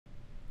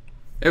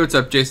Hey, what's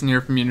up? Jason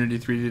here from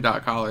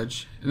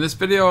Unity3D.College. In this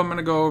video, I'm going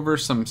to go over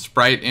some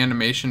sprite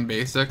animation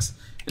basics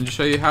and just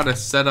show you how to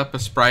set up a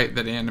sprite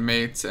that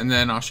animates, and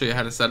then I'll show you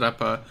how to set up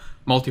a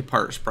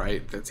multi-part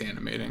sprite that's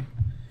animating.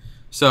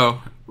 So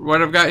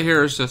what I've got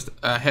here is just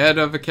a head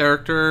of a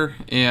character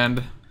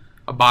and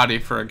a body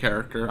for a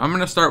character. I'm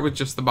going to start with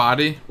just the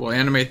body. We'll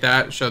animate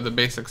that, show the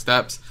basic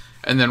steps,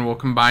 and then we'll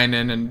combine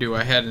in and do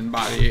a head and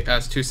body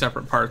as two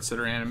separate parts that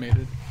are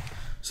animated.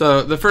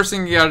 So the first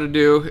thing you got to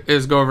do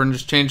is go over and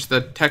just change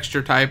the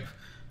texture type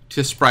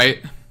to sprite.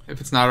 If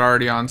it's not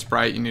already on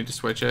sprite, you need to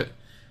switch it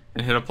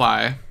and hit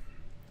apply.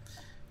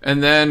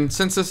 And then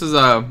since this is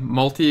a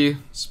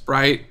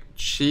multi-sprite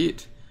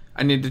sheet,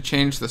 I need to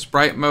change the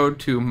sprite mode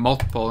to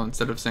multiple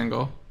instead of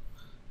single.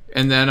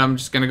 And then I'm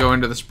just going to go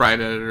into the sprite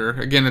editor.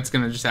 Again, it's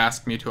going to just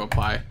ask me to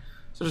apply.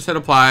 So just hit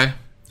apply.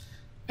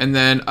 And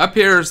then up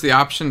here is the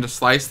option to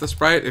slice the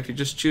sprite. If you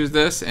just choose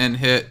this and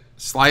hit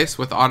slice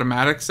with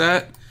automatic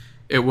set,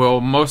 it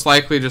will most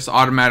likely just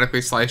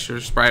automatically slice your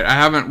sprite. I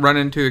haven't run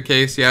into a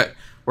case yet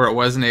where it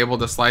wasn't able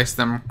to slice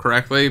them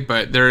correctly,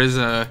 but there is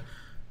a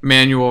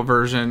manual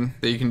version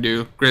that you can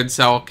do grid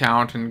cell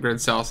count and grid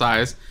cell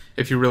size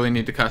if you really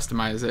need to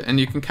customize it.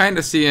 And you can kind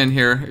of see in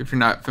here, if you're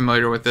not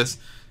familiar with this,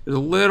 there's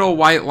little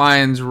white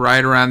lines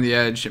right around the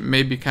edge. It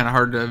may be kind of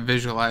hard to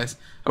visualize.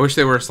 I wish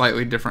they were a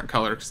slightly different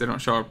color because they don't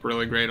show up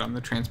really great on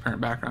the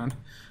transparent background.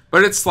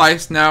 But it's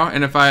sliced now,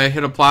 and if I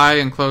hit apply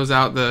and close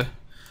out the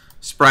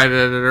sprite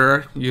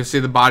editor, you'll see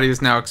the body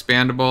is now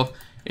expandable,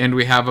 and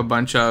we have a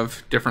bunch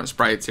of different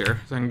sprites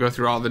here. So I can go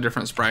through all the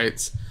different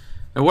sprites.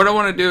 And what I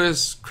want to do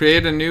is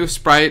create a new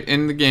sprite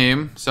in the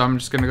game. So I'm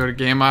just going to go to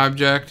game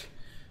object,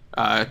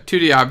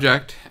 2D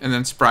object, and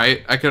then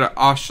sprite. I could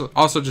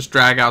also just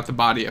drag out the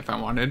body if I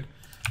wanted.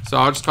 So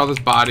I'll just call this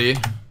body.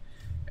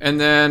 And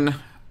then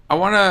I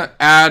want to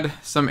add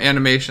some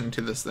animation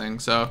to this thing.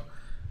 So,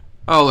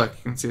 oh look,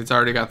 you can see it's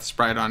already got the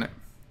sprite on it.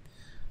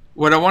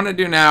 What I want to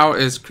do now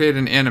is create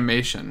an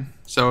animation.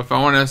 So if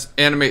I want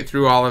to animate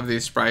through all of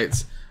these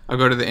sprites, I'll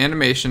go to the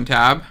animation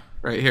tab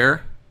right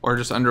here, or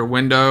just under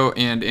window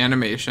and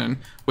animation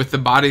with the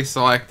body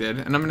selected,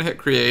 and I'm going to hit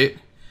create.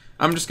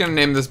 I'm just going to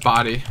name this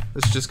body.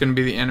 This is just going to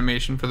be the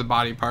animation for the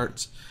body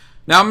parts.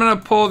 Now I'm going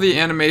to pull the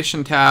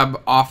animation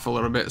tab off a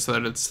little bit so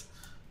that it's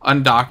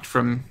undocked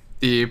from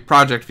the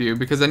project view,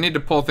 because I need to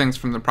pull things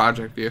from the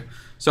project view.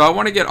 So I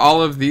want to get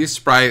all of these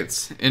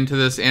sprites into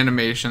this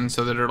animation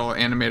so that it'll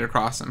animate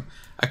across them.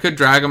 I could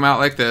drag them out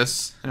like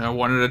this,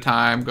 one at a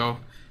time, go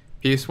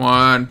piece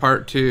 1,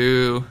 part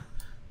 2,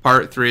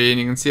 part 3, and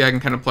you can see I can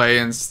kind of play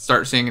and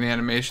start seeing an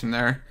animation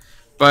there.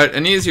 But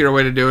an easier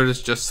way to do it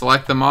is just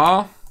select them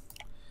all,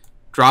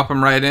 drop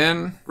them right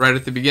in, right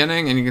at the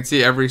beginning, and you can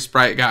see every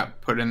sprite got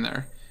put in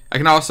there. I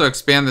can also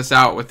expand this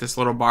out with this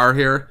little bar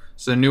here.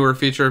 It's a newer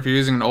feature. If you're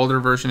using an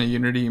older version of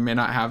Unity, you may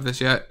not have this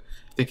yet.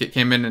 I think it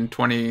came in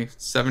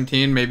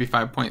 2017, maybe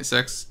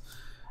 5.6.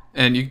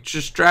 And you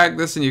just drag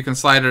this and you can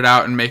slide it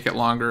out and make it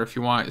longer if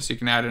you want. So you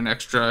can add in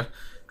extra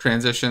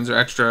transitions or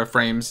extra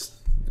frames,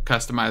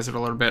 customize it a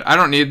little bit. I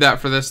don't need that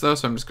for this though,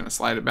 so I'm just going to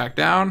slide it back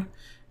down. And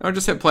I'll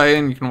just hit play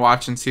and you can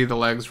watch and see the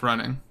legs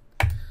running.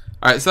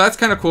 Alright, so that's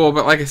kind of cool,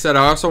 but like I said,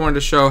 I also wanted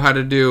to show how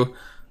to do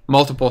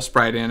multiple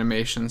sprite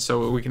animations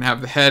so we can have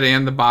the head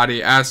and the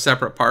body as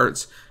separate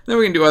parts. And then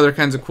we can do other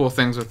kinds of cool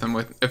things with them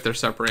if they're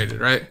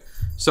separated, right?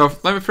 So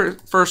let me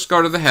first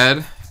go to the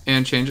head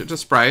and change it to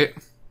sprite.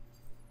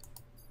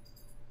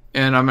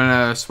 And I'm going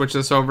to switch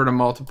this over to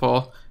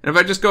multiple. And if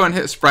I just go and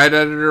hit sprite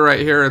editor right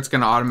here, it's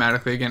going to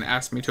automatically again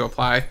ask me to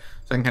apply.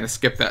 So I can kind of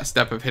skip that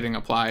step of hitting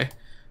apply.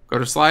 Go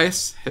to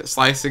slice, hit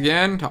slice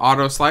again to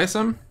auto slice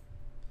them.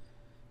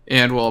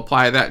 And we'll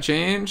apply that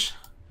change.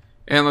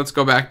 And let's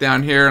go back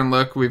down here and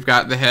look, we've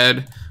got the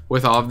head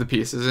with all of the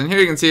pieces. And here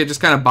you can see it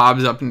just kind of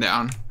bobs up and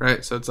down,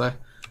 right? So it's a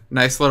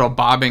nice little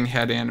bobbing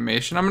head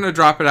animation. I'm going to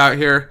drop it out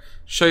here,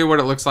 show you what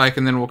it looks like,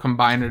 and then we'll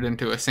combine it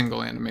into a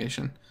single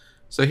animation.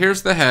 So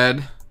here's the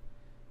head.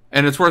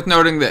 And it's worth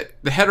noting that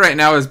the head right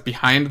now is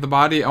behind the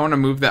body. I want to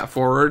move that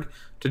forward.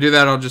 To do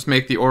that, I'll just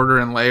make the order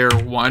in layer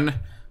 1.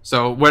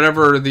 So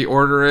whatever the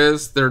order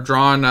is, they're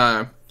drawn,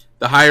 the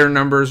higher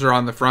numbers are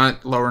on the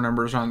front, lower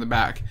numbers are on the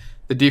back.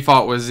 The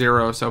default was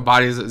 0, so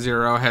body's at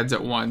 0, head's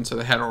at 1, so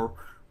the head will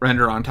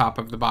render on top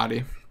of the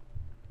body.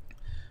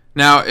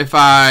 Now, if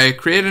I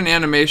create an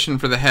animation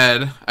for the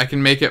head, I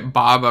can make it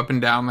bob up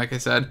and down, like I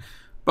said.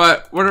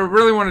 But what I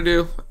really want to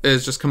do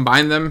is just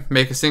combine them,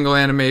 make a single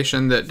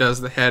animation that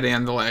does the head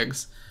and the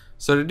legs.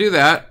 So to do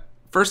that,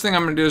 first thing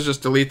I'm going to do is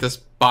just delete this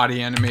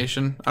body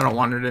animation. I don't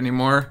want it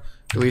anymore.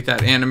 Delete that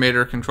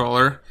animator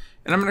controller.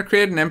 And I'm going to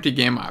create an empty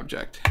game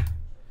object.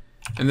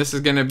 And this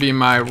is going to be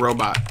my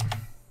robot.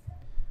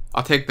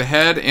 I'll take the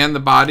head and the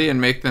body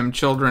and make them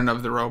children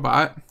of the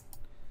robot.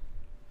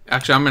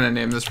 Actually, I'm going to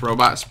name this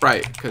robot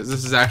sprite because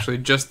this is actually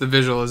just the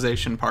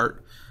visualization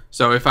part.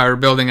 So if I were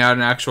building out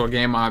an actual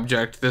game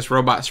object, this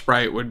robot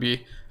sprite would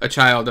be a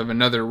child of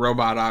another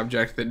robot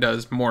object that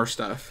does more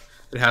stuff.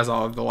 It has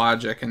all of the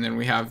logic, and then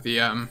we have the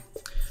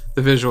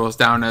visuals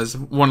down as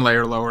one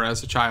layer lower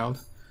as a child.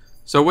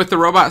 So with the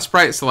robot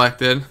sprite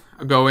selected,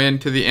 I'll go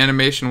into the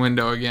animation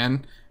window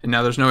again, and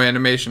now there's no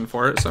animation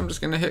for it, so I'm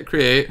just going to hit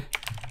create.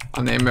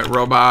 I'll name it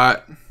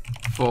robot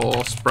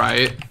full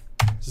sprite.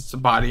 It's the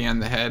body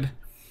and the head.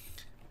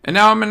 And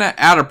now I'm going to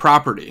add a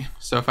property.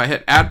 So if I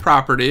hit add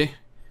property,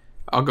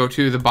 I'll go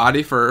to the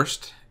body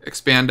first,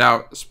 expand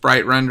out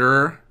sprite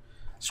renderer,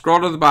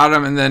 scroll to the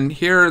bottom, and then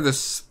here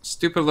this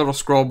stupid little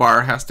scroll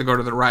bar has to go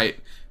to the right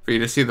for you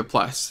to see the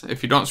plus.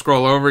 If you don't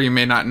scroll over, you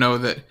may not know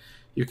that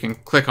you can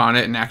click on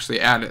it and actually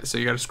add it. So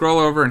you got to scroll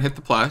over and hit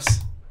the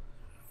plus.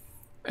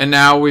 And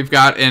now we've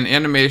got an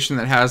animation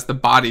that has the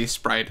body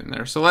sprite in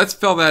there. So let's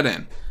fill that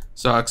in.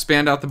 So I'll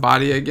expand out the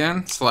body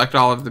again, select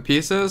all of the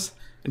pieces,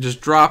 and just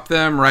drop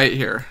them right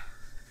here.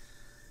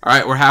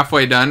 Alright, we're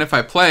halfway done. If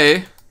I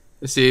play,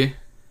 you see,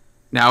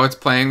 now it's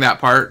playing that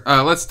part.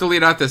 Let's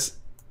delete out this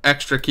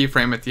extra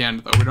keyframe at the end,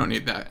 though. We don't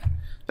need that.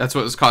 That's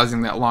what was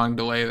causing that long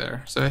delay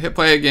there. So I hit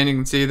play again. You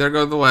can see there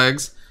go the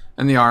legs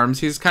and the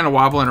arms. He's kind of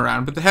wobbling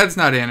around, but the head's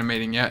not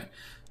animating yet.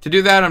 To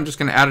do that, I'm just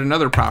going to add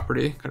another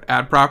property.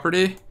 Add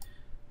property,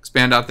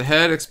 expand out the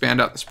head, expand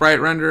out the sprite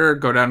renderer,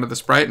 go down to the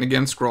sprite, and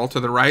again scroll to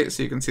the right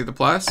so you can see the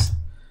plus.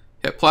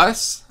 Hit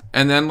plus,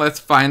 and then let's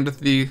find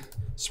the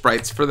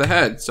sprites for the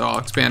head. So I'll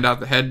expand out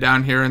the head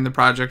down here in the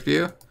project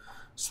view.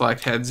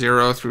 Select head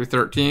 0 through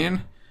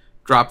 13.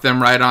 Drop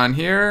them right on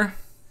here.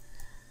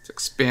 Let's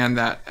expand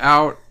that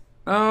out.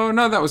 Oh,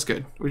 no, that was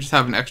good. We just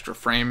have an extra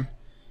frame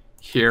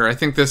here. I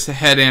think this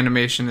head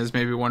animation is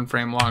maybe 1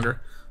 frame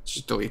longer. Let's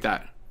just delete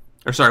that.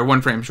 Or sorry,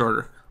 1 frame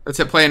shorter. Let's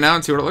hit play now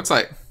and see what it looks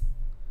like.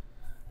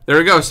 There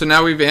we go. So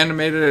now we've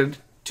animated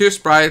 2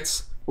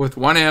 sprites with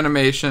 1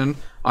 animation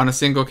on a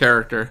single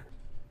character.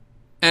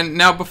 And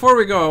now before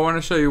we go, I want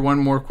to show you one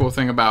more cool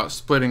thing about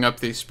splitting up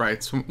these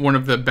sprites. One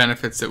of the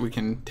benefits that we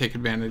can take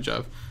advantage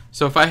of.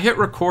 So if I hit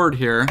record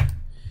here,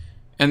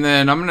 and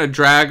then I'm going to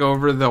drag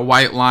over the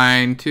white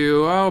line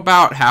to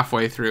about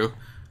halfway through.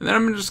 And then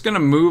I'm just going to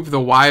move the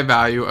Y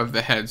value of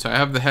the head. So I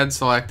have the head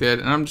selected,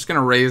 and I'm just going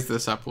to raise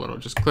this up a little.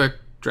 Just click,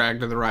 drag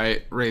to the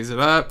right, raise it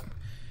up.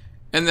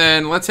 And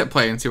then let's hit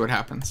play and see what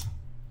happens.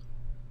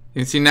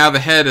 You can see now the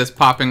head is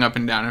popping up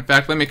and down. In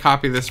fact, let me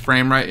copy this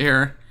frame right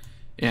here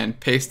and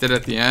paste it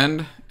at the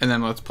end. And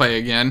then let's play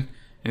again.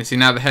 And you see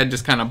now the head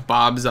just kind of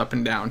bobs up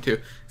and down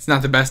too. It's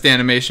not the best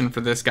animation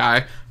for this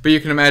guy, but you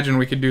can imagine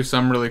we could do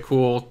some really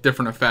cool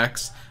different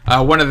effects.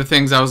 One of the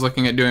things I was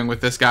looking at doing with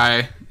this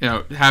guy, you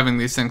know, having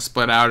these things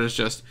split out, is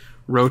just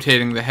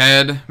rotating the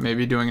head,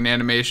 maybe doing an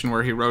animation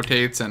where he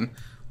rotates and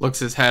looks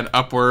his head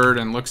upward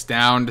and looks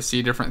down to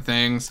see different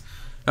things.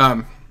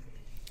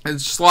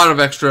 It's just a lot of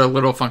extra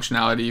little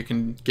functionality you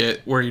can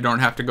get where you don't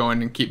have to go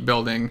in and keep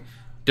building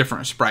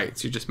different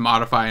sprites. You just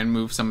modify and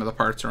move some of the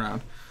parts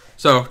around.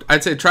 So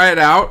I'd say try it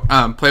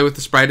out. Play with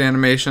the sprite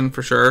animation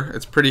for sure.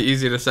 It's pretty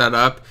easy to set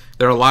up.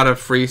 There are a lot of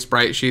free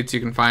sprite sheets you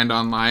can find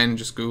online.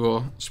 Just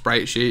Google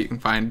sprite sheet. You can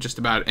find just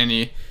about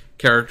any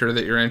character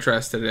that you're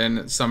interested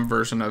in. Some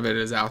version of it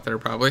is out there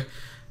probably.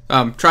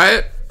 Try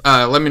it.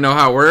 Let me know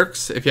how it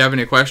works. If you have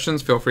any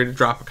questions, feel free to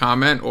drop a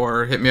comment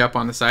or hit me up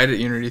on the site at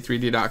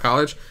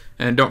unity3d.college.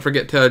 And don't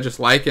forget to just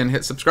like and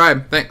hit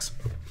subscribe. Thanks.